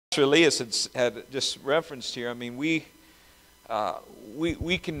Pastor Elias had just referenced here. I mean, we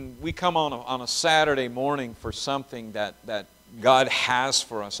come on a Saturday morning for something that God has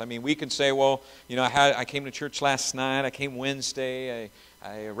for us. I mean, we can say, well, you know, I came to church last night. I came Wednesday.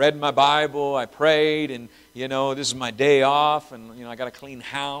 I read my Bible. I prayed, and you know, this is my day off, and you know, I got to clean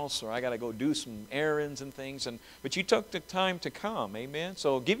house, or I got to go do some errands and things. But you took the time to come, amen.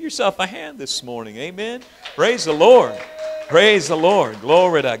 So give yourself a hand this morning, amen. Praise the Lord. Praise the Lord.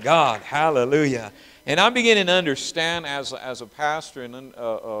 Glory to God. Hallelujah. And I'm beginning to understand as a pastor and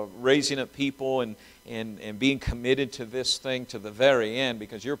raising up people and being committed to this thing to the very end,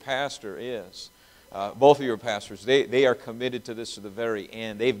 because your pastor is. Both of your pastors, they are committed to this to the very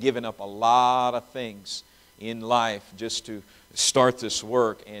end. They've given up a lot of things in life just to start this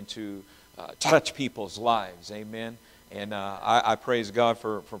work and to touch people's lives. Amen. And I praise God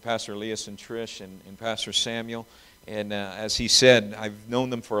for Pastor Elias and Trish and Pastor Samuel. And as he said, I've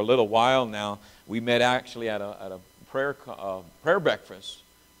known them for a little while now. We met actually at a prayer breakfast.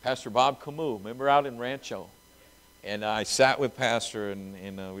 Pastor Bob Camus, remember, out in Rancho. And I sat with Pastor,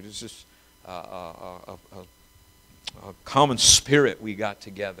 and we just a common spirit we got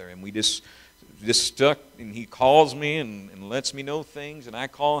together, and we just stuck. And he calls me and lets me know things, and I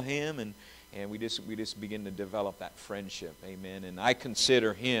call him, and we just begin to develop that friendship. Amen. And I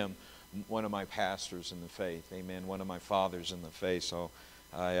consider him one of my pastors in the faith, amen, one of my fathers in the faith. So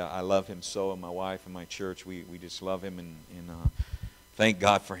I love him so, and my wife and my church, we just love him, and thank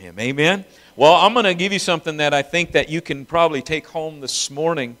God for him, amen. Well, I'm going to give you something that I think that you can probably take home this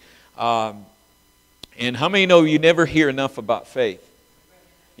morning. And how many know you never hear enough about faith?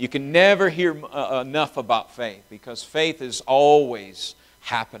 You can never hear enough about faith, because faith is always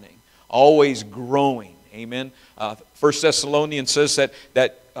happening, always growing. Amen. 1 Thessalonians says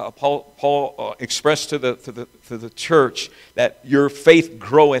that Paul expressed to the church that your faith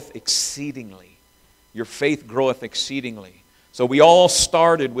groweth exceedingly. Your faith groweth exceedingly. So we all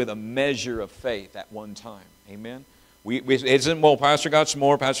started with a measure of faith at one time. Amen. It isn't, well, Pastor got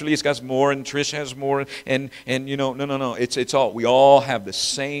more, Pastor Lee's got more, and Trish has more, and you know, no. It's all, we all have the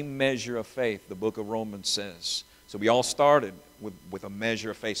same measure of faith, the book of Romans says. So we all started with a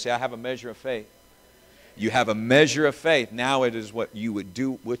measure of faith. Say, I have a measure of faith. You have a measure of faith. Now it is what you would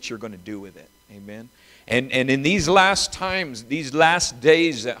do, what you're going to do with it. Amen. And in these last times, these last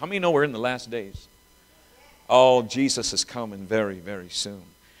days, how many know we're in the last days? Oh, Jesus is coming very, very soon.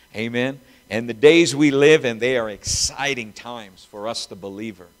 Amen. And the days we live in, they are exciting times for us, the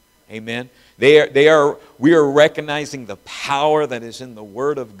believer. Amen. We are recognizing the power that is in the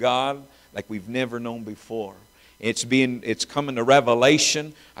Word of God like we've never known before. It's coming to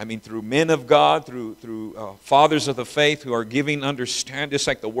revelation. I mean, through men of God, through fathers of the faith who are giving understanding. Just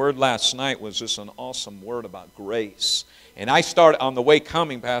like the word last night was just an awesome word about grace. And I started on the way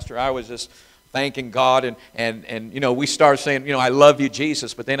coming, Pastor. I was just thanking God, and you know, we started saying, you know, I love you,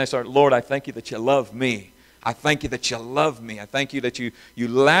 Jesus. But then I started, Lord, I thank you that you love me. I thank you that you love me. I thank you that you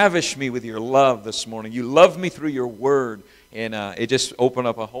lavish me with your love this morning. You love me through your word. And it just opened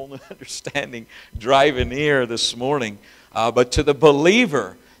up a whole new understanding driving here this morning. But to the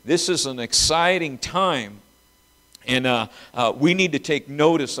believer, this is an exciting time. And we need to take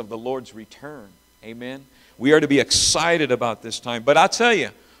notice of the Lord's return. Amen. We are to be excited about this time. But I'll tell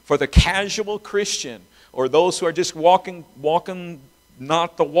you, for the casual Christian, or those who are just walking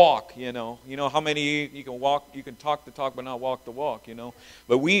not the walk, you know how many you can walk, you can talk the talk but not walk the walk, you know.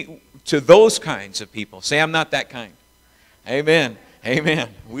 But to those kinds of people, say, I'm not that kind. Amen. Amen.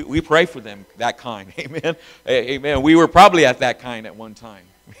 We pray for them, that kind. Amen. Amen. We were probably at that kind at one time.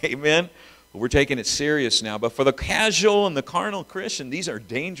 Amen. We're taking it serious now. But for the casual and the carnal Christian, these are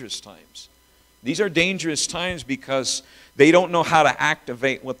dangerous times. These are dangerous times because they don't know how to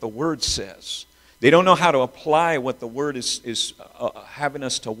activate what the Word says. They don't know how to apply what the Word is having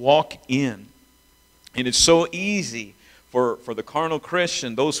us to walk in. And it's so easy for the carnal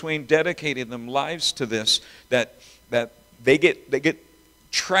Christian, those who ain't dedicated their lives to this, that they get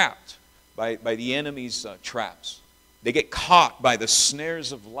trapped by the enemy's traps. They get caught by the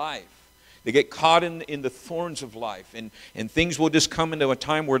snares of life. They get caught in the thorns of life. And things will just come into a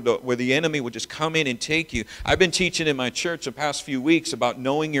time where the enemy will just come in and take you. I've been teaching in my church the past few weeks about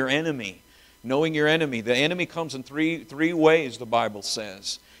knowing your enemy. Knowing your enemy. The enemy comes in three ways, the Bible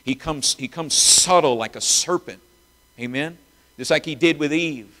says. He comes subtle like a serpent. Amen? Just like he did with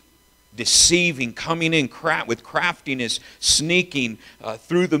Eve. Deceiving, coming in with craftiness, sneaking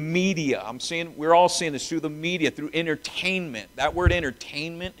through the media. We're all seeing this through the media, through entertainment. That word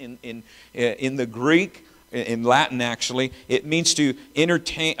entertainment in the Greek, in Latin actually, it means to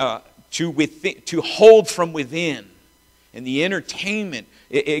entertain, to hold from within. And the entertainment,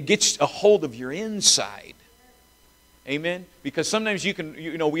 it gets a hold of your inside. Amen? Because sometimes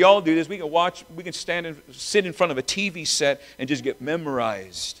we all do this. We can sit in front of a TV set and just get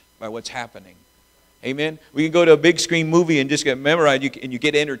memorized by what's happening. Amen? We can go to a big screen movie and just get memorized, and you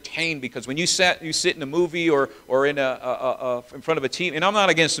get entertained, because when you sit in a movie or in front of a TV, and I'm not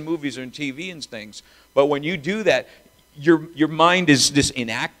against the movies or in TV and things, but when you do that, your mind is just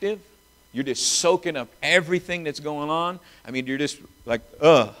inactive. You're just soaking up everything that's going on. I mean, you're just like,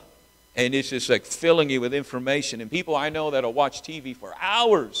 and it's just like filling you with information. And people I know that'll watch TV for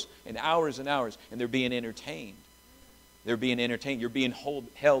hours and hours and hours, and they're being entertained. They're being entertained. You're being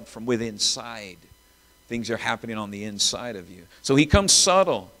held from within inside. Things are happening on the inside of you. So he comes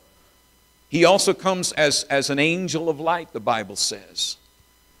subtle. He also comes as an angel of light, the Bible says.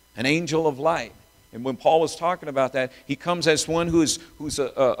 An angel of light. And when Paul was talking about that, he comes as one who's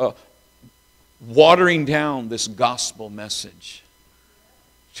watering down this gospel message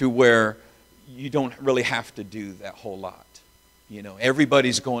to where you don't really have to do that whole lot. You know,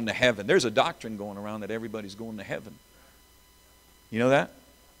 everybody's going to heaven. There's a doctrine going around that everybody's going to heaven. You know that?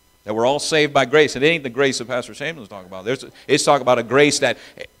 That we're all saved by grace. And it ain't the grace that Pastor Samuel's talking about. It's talking about a grace that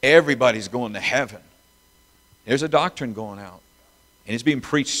everybody's going to heaven. There's a doctrine going out. And it's being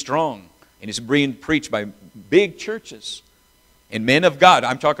preached strong. And it's being preached by big churches. And men of God,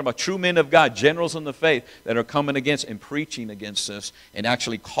 I'm talking about true men of God, generals in the faith, that are coming against and preaching against this, and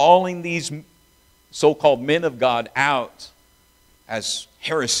actually calling these so-called men of God out as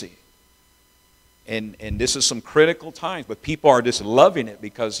heresy. And this is some critical times, but people are just loving it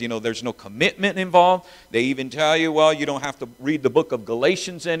because, there's no commitment involved. They even tell you, well, you don't have to read the book of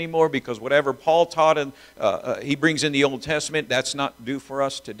Galatians anymore, because whatever Paul taught, and he brings in the Old Testament, that's not due for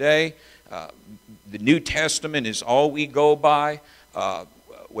us today. The New Testament is all we go by.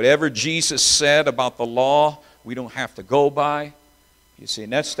 Whatever Jesus said about the law, we don't have to go by. You see,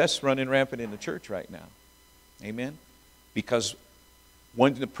 and that's running rampant in the church right now. Amen? Because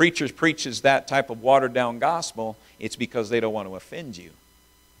when the preacher preaches that type of watered-down gospel, it's because they don't want to offend you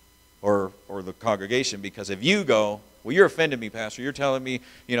or the congregation. Because if you go, well, you're offending me, Pastor. You're telling me,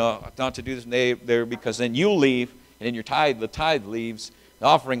 not to do this there, because then you'll leave, and then the tithe leaves. The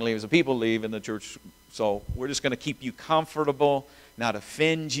offering leaves, the people leave in the church. So we're just going to keep you comfortable, not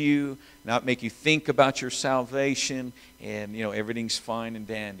offend you, not make you think about your salvation, and everything's fine and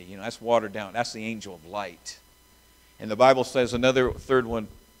dandy. That's watered down. That's the angel of light. And the Bible says another third one.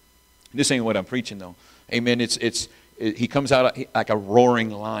 This ain't what I'm preaching though. Amen. He comes out like a roaring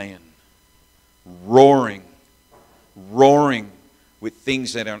lion, roaring with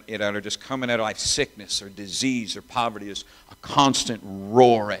things that are just coming out of life, sickness or disease or poverty. Is a constant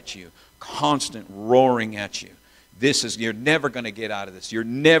roar at you, constant roaring at you. You're never going to get out of this. You're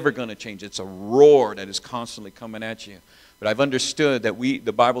never going to change. It's a roar that is constantly coming at you. But I've understood that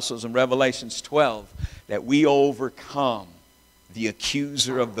the Bible says in Revelations 12, that we overcome the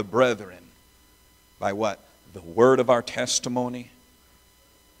accuser of the brethren by what? The word of our testimony.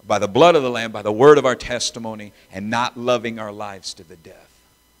 By the blood of the Lamb, by the word of our testimony, and not loving our lives to the death.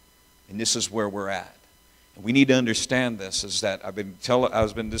 And this is where we're at. And we need to understand this, is that I've been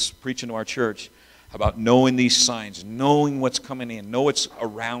just preaching to our church about knowing these signs, knowing what's coming in, know what's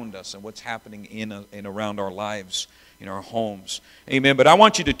around us and what's happening in and around our lives, in our homes. Amen. But I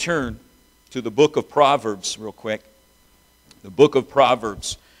want you to turn to the book of Proverbs real quick. The book of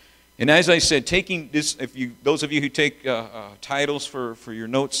Proverbs. And as I said, taking this, those of you who take titles for your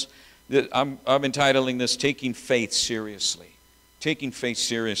notes, I'm entitling this "Taking Faith Seriously." Taking faith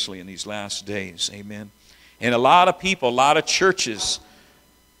seriously in these last days. Amen. And a lot of people, a lot of churches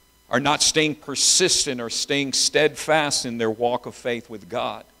are not staying persistent or staying steadfast in their walk of faith with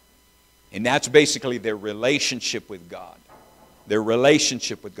God. And that's basically their relationship with God. Their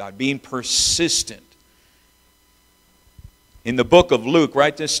relationship with God, being persistent. In the book of Luke,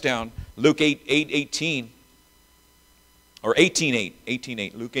 write this down, Luke 18:8, or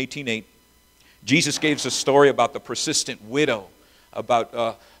 18:8, Luke 18:8. Jesus gives a story about the persistent widow, about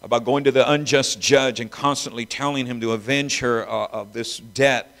going to the unjust judge and constantly telling him to avenge her of this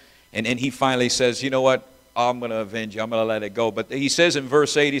debt. And he finally says, you know what, I'm going to avenge you, I'm going to let it go. But he says in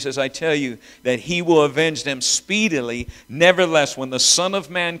verse 8, he says, I tell you that he will avenge them speedily. Nevertheless, when the Son of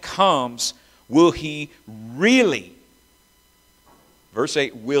Man comes, will he really... Verse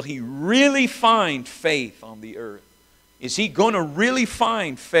 8, will he really find faith on the earth? Is he going to really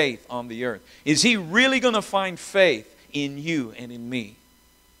find faith on the earth? Is he really going to find faith in you and in me?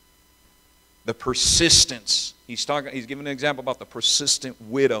 The persistence. He's giving an example about the persistent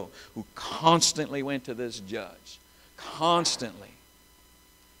widow who constantly went to this judge. Constantly.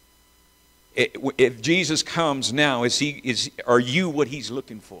 If Jesus comes now, are you what He's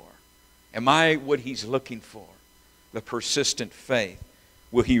looking for? Am I what He's looking for? The persistent faith.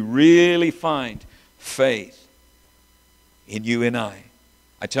 Will He really find faith in you and I?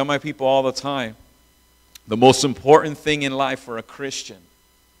 I tell my people all the time, the most important thing in life for a Christian,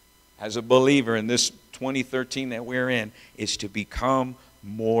 as a believer in this 2013 that we're in, is to become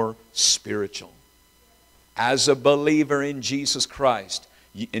more spiritual. As a believer in Jesus Christ,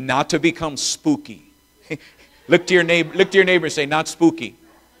 and not to become spooky. Look to your neighbor and say, not spooky.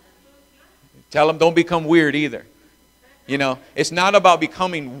 Tell them don't become weird either. You know, it's not about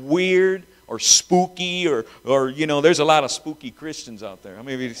becoming weird or spooky or you know, there's a lot of spooky Christians out there. How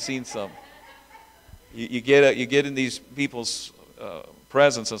many of you have seen some? You get in these people's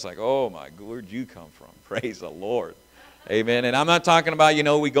presence, it's like, oh my, where'd you come from? Praise the Lord. Amen. And I'm not talking about, you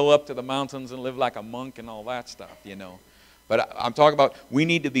know, we go up to the mountains and live like a monk and all that stuff, you know. But I'm talking about we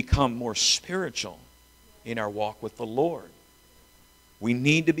need to become more spiritual in our walk with the Lord. We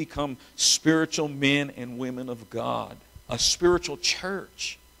need to become spiritual men and women of God. A spiritual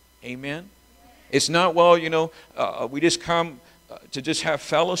church. Amen. It's not, well, you know, we just come to just have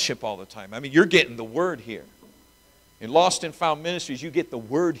fellowship all the time. I mean, you're getting the Word here. In Lost and Found Ministries, you get the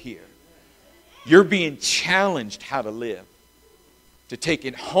Word here. You're being challenged how to live, to take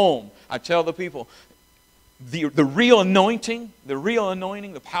it home. I tell the people, the real anointing,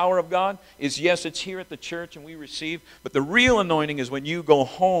 the power of God is, yes, it's here at the church and we receive, but the real anointing is when you go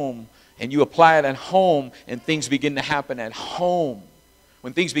home and you apply it at home and things begin to happen at home.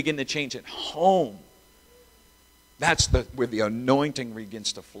 When things begin to change at home, that's where the anointing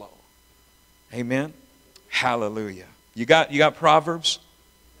begins to flow. Amen? Hallelujah. You got Proverbs?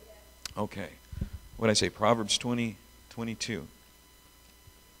 Okay. What did I say? Proverbs 20:22.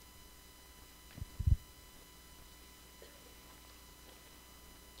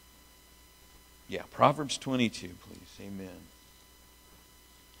 Yeah, Proverbs 22, please. Amen.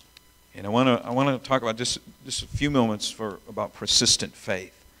 And I want to talk about just a few moments about persistent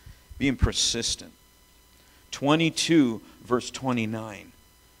faith. Being persistent. 22, verse 29.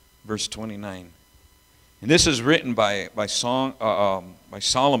 Verse 29. And this is written by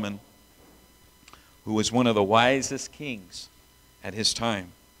Solomon, who was one of the wisest kings at his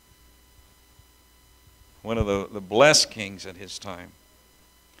time. One of the blessed kings at his time.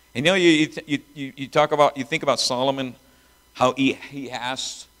 And you know, you think about Solomon, how he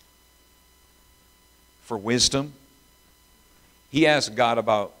asked for wisdom. He asked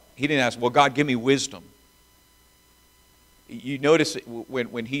God he didn't ask, well, God, give me wisdom. You notice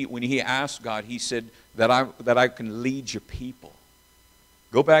when he asked God, he said that I can lead your people.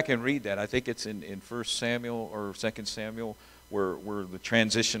 Go back and read that. I think it's in 1 Samuel or 2 Samuel where the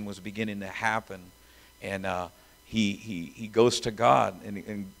transition was beginning to happen. And he goes to God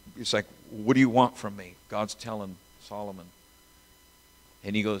and it's like, what do you want from me? God's telling Solomon.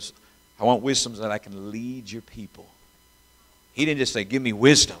 And he goes, I want wisdom so that I can lead your people. He didn't just say, give me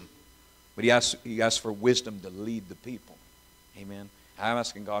wisdom. But he asked for wisdom to lead the people. Amen. I'm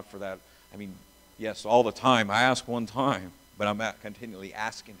asking God for that. I mean, yes, all the time. I ask one time, but I'm continually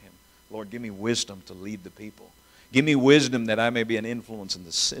asking Him, Lord, give me wisdom to lead the people. Give me wisdom that I may be an influence in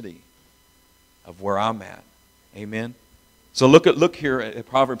the city of where I'm at. Amen. So look here at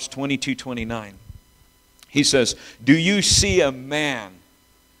Proverbs 22:29. He says, do you see a man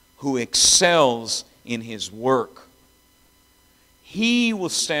who excels in his work? He will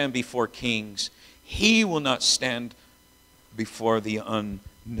stand before kings. He will not stand before the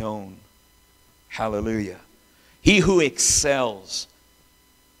unknown. Hallelujah. He who excels.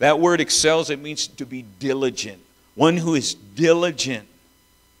 That word excels, it means to be diligent. One who is diligent.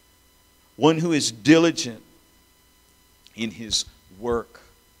 One who is diligent in his work.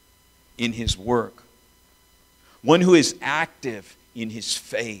 In his work. One who is active in his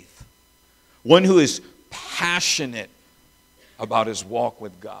faith. One who is passionate about his walk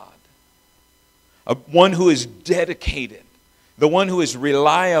with God. One who is dedicated. The one who is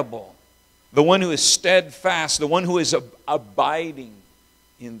reliable. The one who is steadfast. The one who is abiding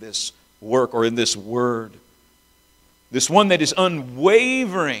in this work or in this word. This one that is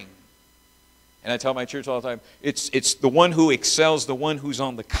unwavering. And I tell my church all the time, it's the one who excels, the one who's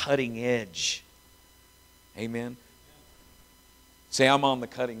on the cutting edge. Amen. Say, I'm on the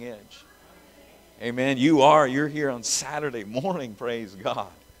cutting edge. Amen. You're here on Saturday morning, praise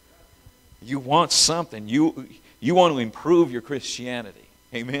God. You want something. You want to improve your Christianity.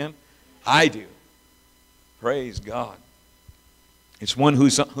 Amen. I do. Praise God. It's one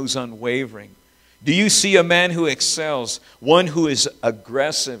who's unwavering. Do you see a man who excels? One who is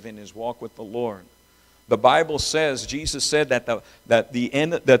aggressive in his walk with the Lord. The Bible says, Jesus said that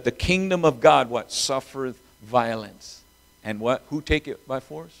the kingdom of God, what? Suffereth violence. And what? Who take it by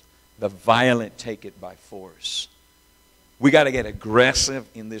force? The violent take it by force. We got to get aggressive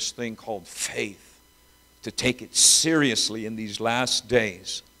in this thing called faith, to take it seriously in these last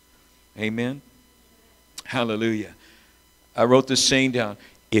days. Amen? Hallelujah. I wrote this saying down.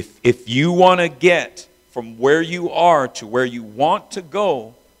 If you want to get from where you are to where you want to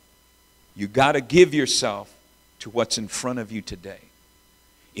go, you got to give yourself to what's in front of you today.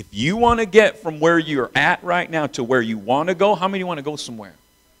 If you want to get from where you're at right now to where you want to go, how many want to go somewhere?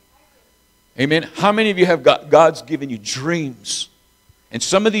 Amen. How many of you have God's given you dreams? And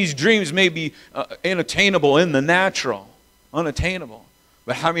some of these dreams may be unattainable in the natural. Unattainable.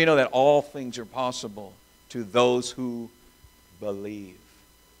 But how many know that all things are possible to those who believe?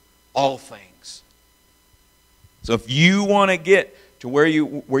 All things. So if you want to get to where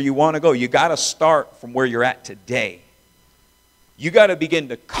you want to go, you got to start from where you're at today. You got to begin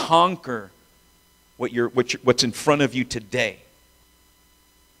to conquer what's in front of you today.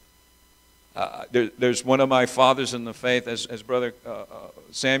 There's one of my fathers in the faith, as Brother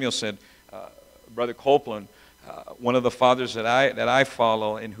Samuel said, Brother Copeland, one of the fathers that I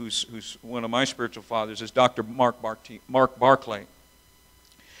follow and who's one of my spiritual fathers is Dr. Mark Barclay.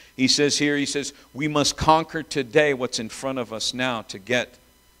 He says here, we must conquer today what's in front of us now to get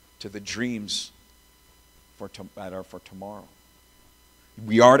to the dreams for tomorrow.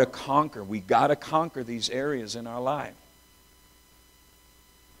 We are to conquer. We got to conquer these areas in our life.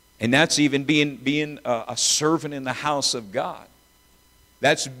 And that's even being a servant in the house of God.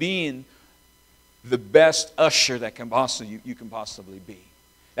 That's being the best usher that you can possibly be.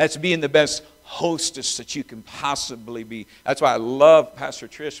 That's being the best hostess that you can possibly be. That's why I love Pastor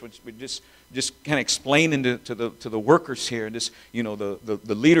Trish, which we just kind of explaining to the workers here, and just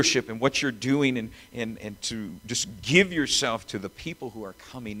the leadership and what you're doing, and to just give yourself to the people who are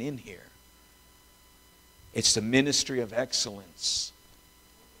coming in here. It's the ministry of excellence.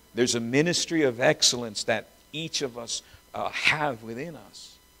 There's a ministry of excellence that each of us have within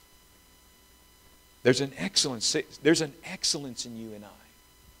us. There's an excellence in you and I.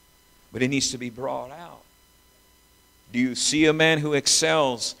 But it needs to be brought out. Do you see a man who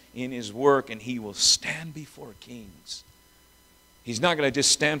excels in his work, and he will stand before kings? He's not going to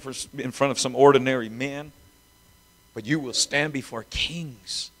just stand in front of some ordinary man, but you will stand before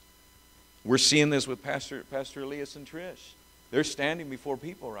kings. We're seeing this with Pastor Elias and Trish. They're standing before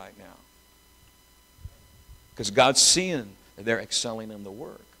people right now. Because God's seeing that they're excelling in the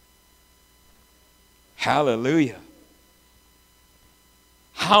work. Hallelujah.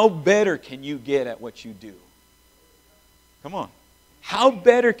 How better can you get at what you do? Come on. How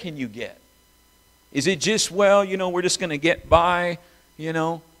better can you get? Is it just, we're just going to get by,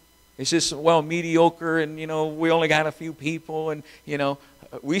 It's just, mediocre, and, we only got a few people, and,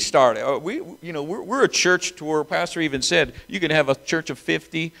 we started. We're a church to where Pastor even said, you can have a church of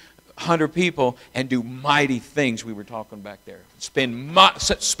 50, 100 people and do mighty things. We were talking back there.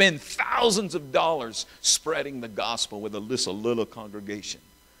 Spend thousands of dollars spreading the gospel with a little congregation.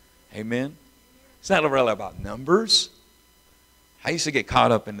 Amen? It's not really about numbers. I used to get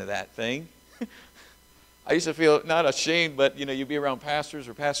caught up into that thing. I used to feel not ashamed, but you'd be around pastors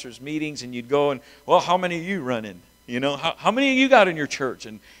or pastors' meetings, and you'd go and, how many of you running? How many of you got in your church?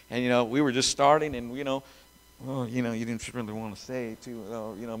 And we were just starting, and you didn't really want to say too.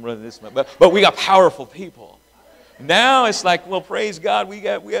 I'm running this, but we got powerful people. Now it's like, praise God, we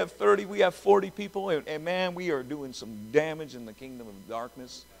have 30, we have 40 people, and man, we are doing some damage in the kingdom of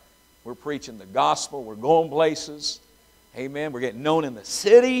darkness. We're preaching the gospel. We're going places. Amen. We're getting known in the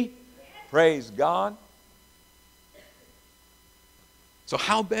city. Praise God. So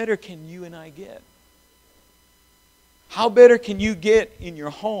how better can you and I get? How better can you get in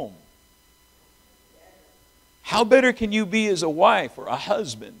your home? How better can you be as a wife or a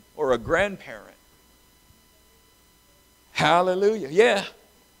husband or a grandparent? Hallelujah. Yeah.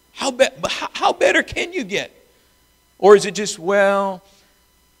 How better can you get? Or is it just,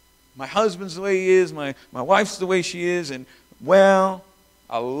 my husband's the way he is, my wife's the way she is, and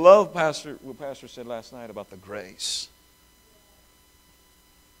I love what Pastor said last night about the grace.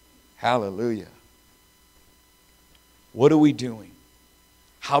 Hallelujah. What are we doing?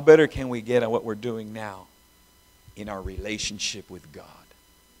 How better can we get at what we're doing now in our relationship with God?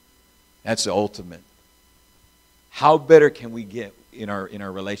 That's the ultimate. How better can we get in our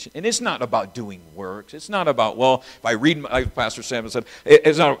relation? And it's not about doing works. It's not about, if I read, like Pastor Sam said,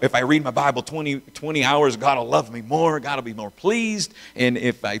 it's not, if I read my Bible 20 hours, God will love me more. God will be more pleased. And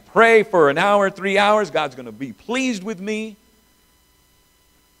if I pray for an hour, 3 hours, God's going to be pleased with me.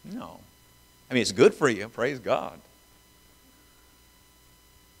 No. I mean, it's good for you, praise God.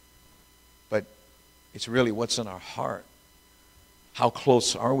 But it's really what's in our heart. How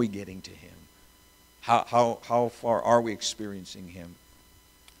close are we getting to Him? How far are we experiencing Him?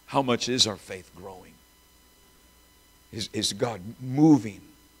 How much is our faith growing? Is God moving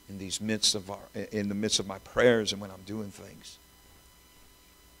in the midst of my prayers and when I'm doing things?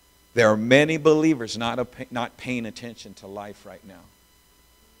 There are many believers not paying attention to life right now.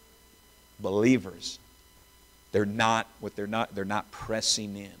 Believers, they're not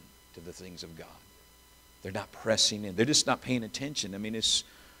pressing in to the things of God. They're not pressing in. They're just not paying attention. I mean, it's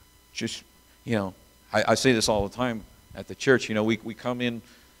just, I say this all the time at the church. We come in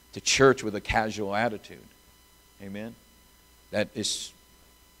to church with a casual attitude. Amen? That is,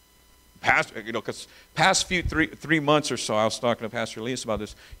 because past three months or so, I was talking to Pastor Elias about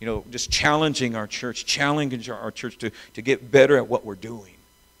this, just challenging our church to get better at what we're doing.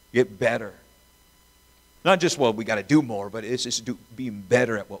 Get better. Not just, we got to do more, but it's just being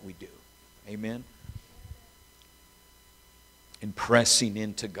better at what we do. Amen? And pressing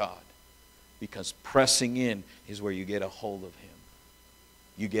into God. Because pressing in is where you get a hold of Him.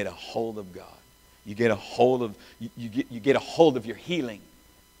 You get a hold of God. You get a hold of you get a hold of your healing.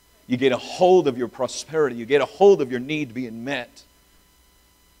 You get a hold of your prosperity. You get a hold of your need being met.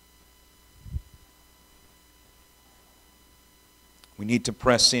 We need to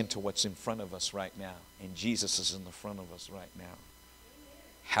press into what's in front of us right now. And Jesus is in the front of us right now.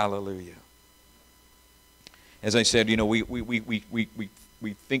 Hallelujah. As I said,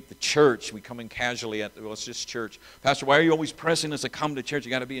 we think the church, we come in casually it's just church. Pastor, why are you always pressing us to come to church?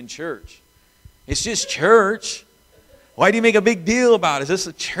 You got to be in church. It's just church. Why do you make a big deal about it? Is this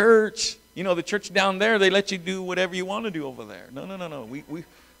a church? The church down there, they let you do whatever you want to do over there. No.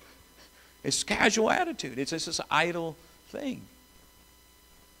 It's casual attitude. It's just this idle thing.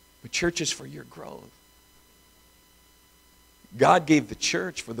 But church is for your growth. God gave the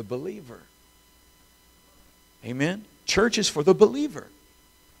church for the believer. Amen? Church is for the believer.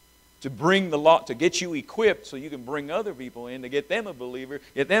 To bring the law, to get you equipped so you can bring other people in, to get them a believer,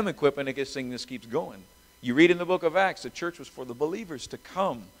 get them equipped, and this thing just keeps going. You read in the book of Acts, the church was for the believers to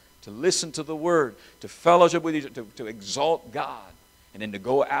come, to listen to the word, to fellowship with each other, to exalt God, and then to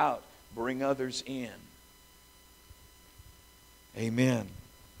go out, bring others in. Amen.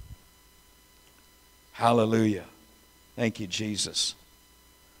 Hallelujah. Thank you, Jesus.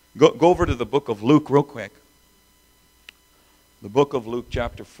 Go over to the book of Luke real quick. The book of Luke,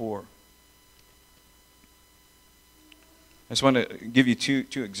 chapter 4. I just want to give you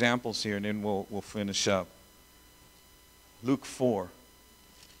two examples here, and then we'll finish up. Luke 4.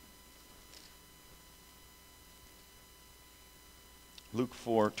 Luke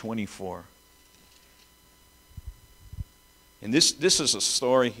 4:24. And this is a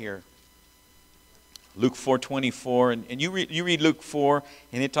story here. Luke 4:24, and you read Luke 4,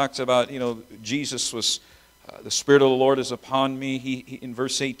 and it talks about, Jesus was, the Spirit of the Lord is upon me. He in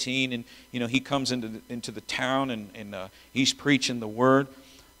verse 18, and he comes into the town, and he's preaching the word.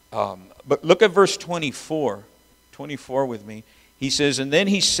 But look at verse 24 with me. He says, and then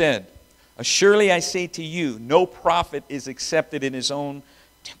he said, surely I say to you, no prophet is accepted in his own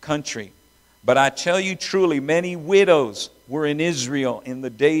country. But I tell you truly, many widows were in Israel in the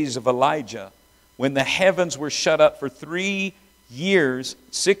days of Elijah, when the heavens were shut up for 3 years,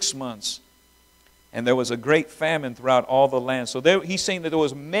 6 months, and there was a great famine throughout all the land. So he's saying that there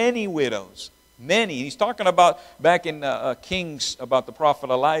was many widows, many. He's talking about back in Kings about the prophet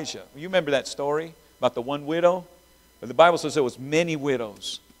Elijah. You remember that story about the one widow? But the Bible says there was many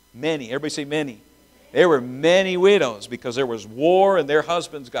widows. Many. Everybody say many. There were many widows because there was war and their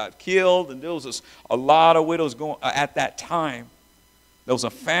husbands got killed, and there was a lot of widows going at that time. There was a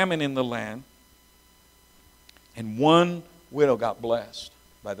famine in the land, and one widow got blessed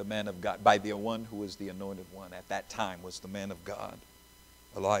by the man of God, by the one who was the anointed one at that time was the man of God,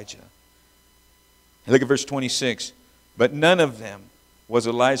 Elijah. And look at verse 26. But none of them was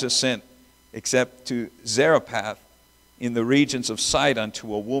Elijah sent except to Zarephath in the regions of Sidon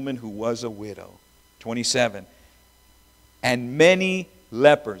to a woman who was a widow. 27. And many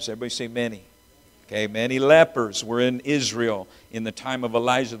lepers, everybody say many. Okay, many lepers were in Israel in the time of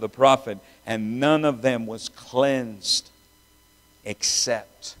Elijah the prophet, and none of them was cleansed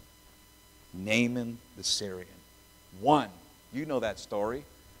except Naaman the Syrian. One. You know that story.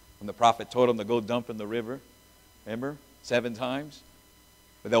 When the prophet told him to go dump in the river. Remember? 7 times.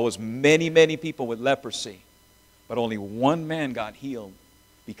 But there was many, many people with leprosy. But only one man got healed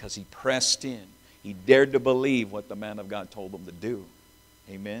because he pressed in. He dared to believe what the man of God told him to do.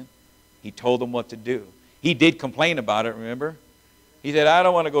 Amen? He told him what to do. He did complain about it, remember? He said, I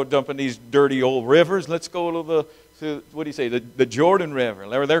don't want to go dump in these dirty old rivers. Let's go to what do you say, the Jordan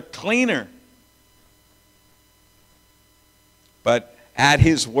River. They're cleaner. But at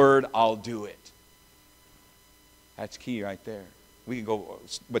His word, I'll do it. That's key right there. We can go,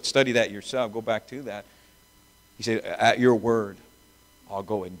 but study that yourself. Go back to that. He said, at your word, I'll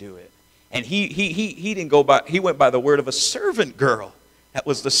go and do it. And he didn't go by, he went by the word of a servant girl. That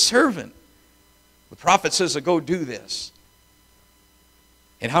was the servant. The prophet says to go do this.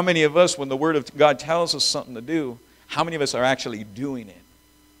 And how many of us, when the word of God tells us something to do, how many of us are actually doing it?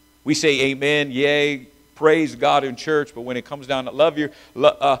 We say amen, yay, praise God in church, but when it comes down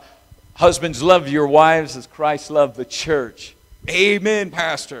to husbands, love your wives as Christ loved the church. Amen,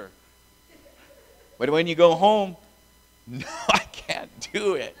 pastor. But when you go home, no, I can't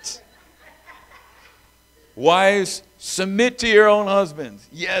do it. Wives, submit to your own husbands.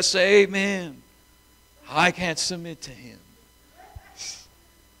 Yes, amen. I can't submit to him.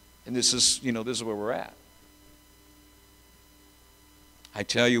 And this is where we're at. I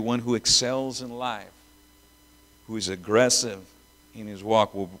tell you, one who excels in life, who is aggressive in his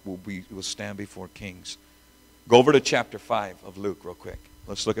walk, will stand before kings. Go over to chapter 5 of Luke real quick.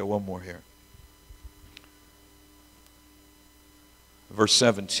 Let's look at one more here. Verse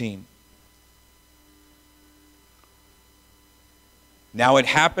 17. Now it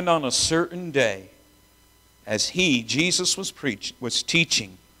happened on a certain day, as Jesus was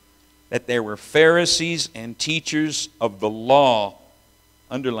teaching, that there were Pharisees and teachers of the law,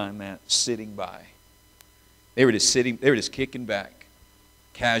 underline that, sitting by. They were just kicking back,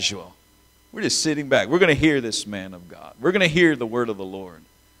 casual. We're just sitting back. We're going to hear this man of God. We're going to hear the word of the Lord.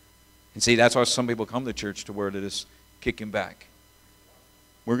 And see, that's why some people come to church, to where they're just kicking back.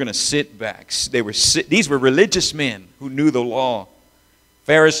 We're going to sit back. These were religious men who knew the law.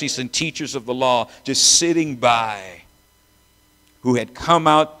 Pharisees and teachers of the law, just sitting by, who had come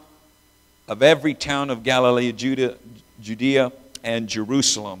out of every town of Galilee, Judea, and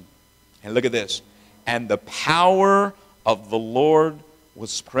Jerusalem. And look at this. And the power of the Lord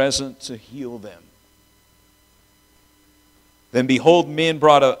was present to heal them. Then behold, men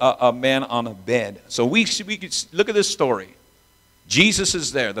brought a man on a bed. So we could look at this story. Jesus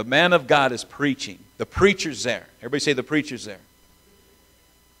is there. The man of God is preaching. The preacher's there. Everybody say the preacher's there.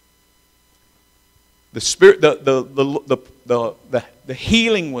 The Spirit, the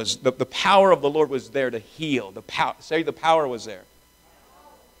healing was, the power of the Lord was there to heal. The power was there.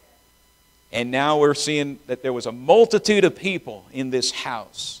 And now we're seeing that there was a multitude of people in this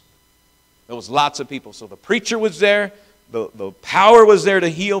house. There was lots of people. So the preacher was there, the power was there to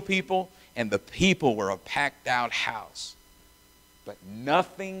heal people, and the people were a packed out house. But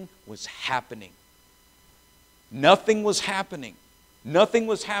nothing was happening. Nothing was happening. Nothing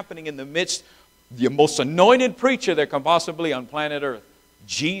was happening in the midst. The most anointed preacher there can possibly on planet Earth,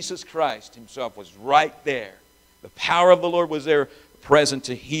 Jesus Christ himself, was right there. The power of the Lord was there, present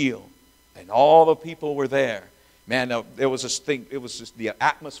to heal. And all the people were there. Man, there was this thing, it was just, the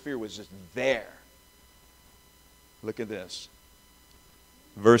atmosphere was just there. Look at this.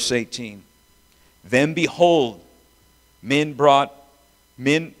 Verse 18. Then behold, men brought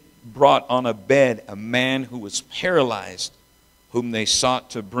on a bed a man who was paralyzed, whom they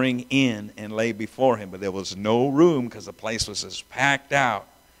sought to bring in and lay before him. But there was no room, because the place was just packed out.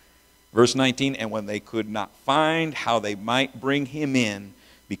 Verse 19, and when they could not find how they might bring him in,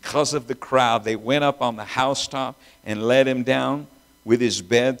 because of the crowd, they went up on the housetop and let him down with his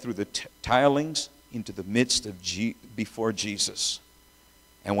bed through the tilings into the midst of before Jesus.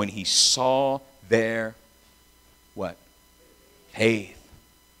 And when he saw their, what? Faith.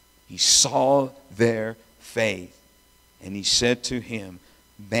 He saw their faith. And he said to him,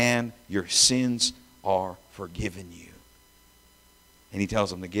 man, your sins are forgiven you. And he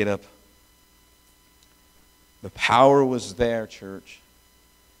tells him to get up. The power was there, church.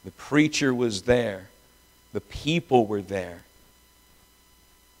 The preacher was there. The people were there.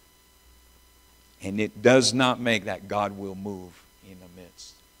 And it does not make that God will move in the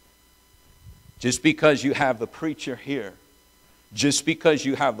midst. Just because you have the preacher here, just because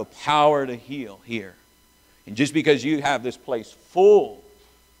you have the power to heal here, and just because you have this place full,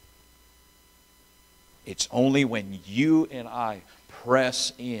 it's only when you and I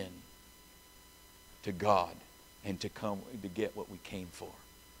press in to God and to get what we came for.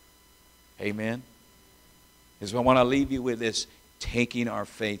 Amen? Because I want to leave you with this, taking our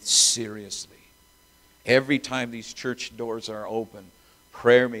faith seriously. Every time these church doors are open,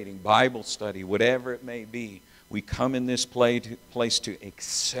 prayer meeting, Bible study, whatever it may be, we come in this place to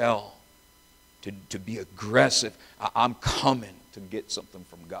excel, to be aggressive. I'm coming to get something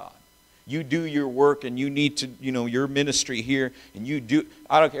from God. You do your work, and you need to, your ministry here, and you do.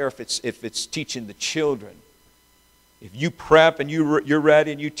 I don't care if it's teaching the children. If you prep and you're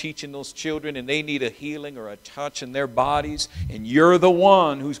ready and you're teaching those children and they need a healing or a touch in their bodies, and you're the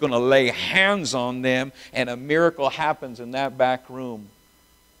one who's going to lay hands on them and a miracle happens in that back room,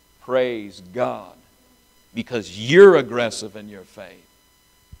 praise God, because you're aggressive in your faith.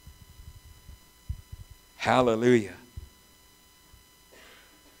 Hallelujah.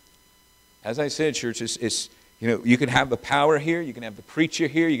 As I said, church, you can have the power here, you can have the preacher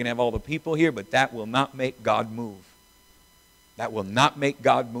here, you can have all the people here, but that will not make God move. That will not make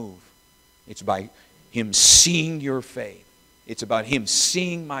God move. It's by Him seeing your faith. It's about Him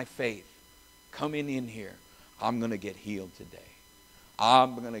seeing my faith coming in here. I'm going to get healed today.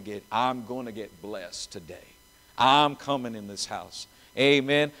 I'm going to get blessed today. I'm coming in this house.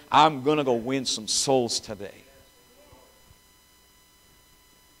 Amen. I'm going to go win some souls today.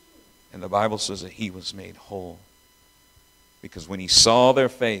 And the Bible says that he was made whole. Because when he saw their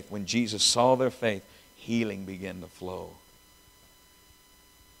faith, when Jesus saw their faith, healing began to flow.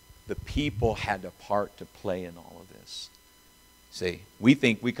 The people had a part to play in all of this. See, we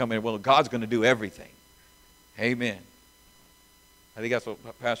think we come in, well, God's going to do everything. Amen. I think that's what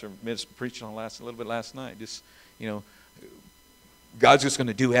Pastor Mitch preached on a little bit last night. Just, God's just going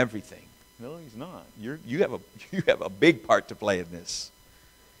to do everything. No, He's not. You have a big part to play in this.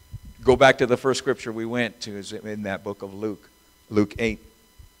 Go back to the first scripture we went to, is in that book of Luke. Luke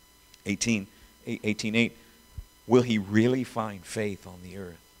 18:8. Will He really find faith on the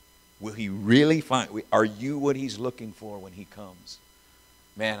earth? Will He really are you what He's looking for when He comes?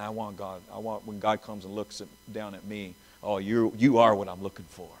 Man, I want when God comes and looks down at me, oh, you are what I'm looking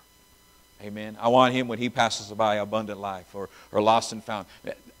for. Amen. I want Him when He passes by abundant life or lost and found.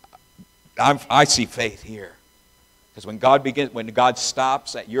 I see faith here. Because when God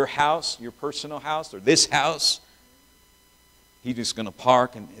stops at your house, your personal house, or this house, He's just going to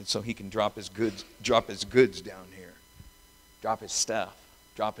park and so He can drop His goods down here. Drop His stuff.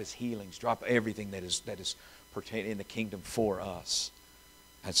 Drop His healings. Drop everything that is pertaining in the kingdom for us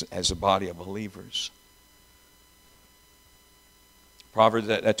as a body of believers. Proverbs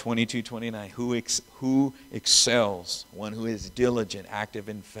at 22:29. Who excels? One who is diligent, active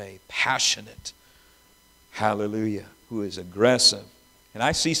in faith, passionate. Hallelujah. Who is aggressive. And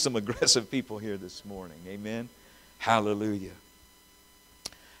I see some aggressive people here this morning. Amen. Hallelujah.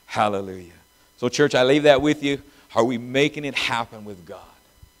 Hallelujah. So church, I leave that with you. Are we making it happen with God?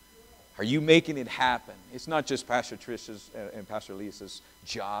 Are you making it happen? It's not just Pastor Trish's and Pastor Lisa's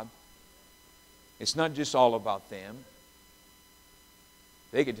job. It's not just all about them.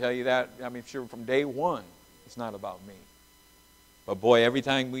 They can tell you that, sure, from day one, it's not about me. But boy, every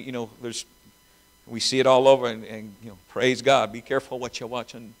time we see it all over, and praise God. Be careful what you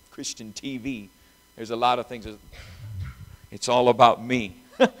watch on Christian TV. There's a lot of things. It's all about me.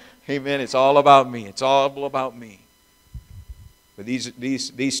 Amen. It's all about me. It's all about me. But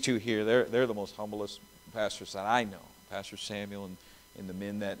these two here, they're the most humblest pastors that I know. Pastor Samuel and the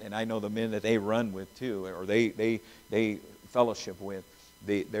men and I know the men that they run with too, or they fellowship with.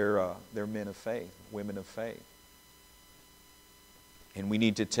 They're men of faith, women of faith. And we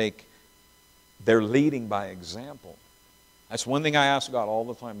need to they're leading by example. That's one thing I ask God all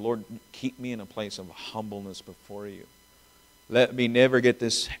the time. Lord, keep me in a place of humbleness before you. Let me never get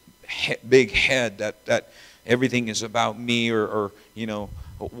this big head that everything is about me or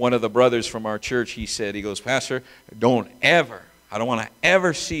one of the brothers from our church, he goes, Pastor, I don't want to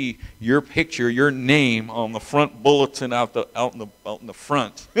ever see your picture, your name on the front bulletin out in the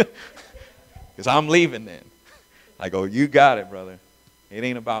front. Because I'm leaving then. I go, you got it, brother. It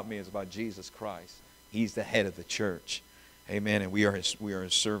ain't about me. It's about Jesus Christ. He's the head of the church. Amen. And we are His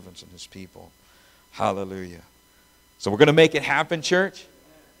servants and His people. Hallelujah. So we're going to make it happen, church.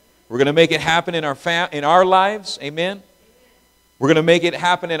 We're going to make it happen in our lives. Amen. We're going to make it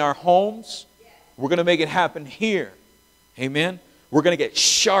happen in our homes. We're going to make it happen here. Amen. We're going to get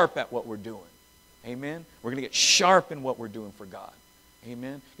sharp at what we're doing. Amen. We're going to get sharp in what we're doing for God.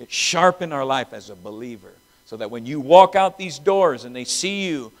 Amen. Get sharp in our life as a believer. So that when you walk out these doors and they see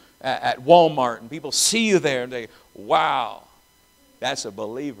you at Walmart and people see you there and they, wow, that's a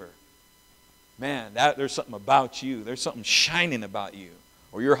believer. Man, there's something about you. There's something shining about you.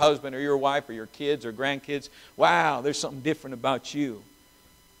 Or your husband or your wife or your kids or grandkids. Wow, there's something different about you.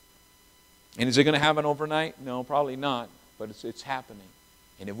 And is it going to happen overnight? No, probably not. But it's happening.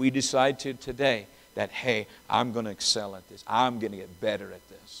 And if we decide today that, hey, I'm going to excel at this. I'm going to get better at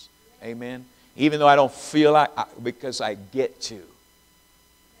this. Amen. Even though I don't feel like, because I get to.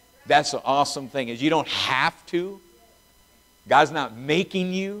 That's the awesome thing, is you don't have to. God's not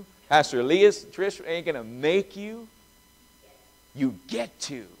making you. Pastor Elias, Trish ain't going to make you. You get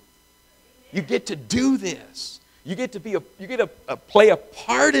to. You get to do this. You get to play a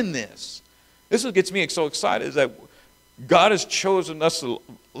part in this. This is what gets me so excited, is that God has chosen us, a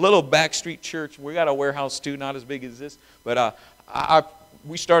little backstreet church. We got a warehouse too, not as big as this. But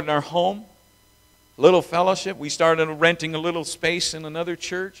we started our home, little fellowship. We started renting a little space in another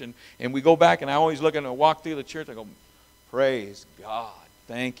church. And we go back, and I always look and I walk through the church. I go, praise God.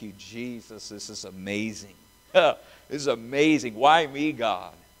 Thank you, Jesus. This is amazing. This is amazing. Why me,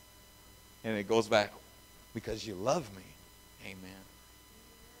 God? And it goes back, because you love me. Amen.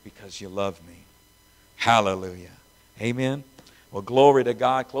 Because you love me. Hallelujah. Amen. Well, glory to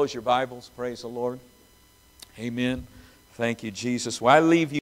God. Close your Bibles. Praise the Lord. Amen. Thank you, Jesus. Well, I leave you.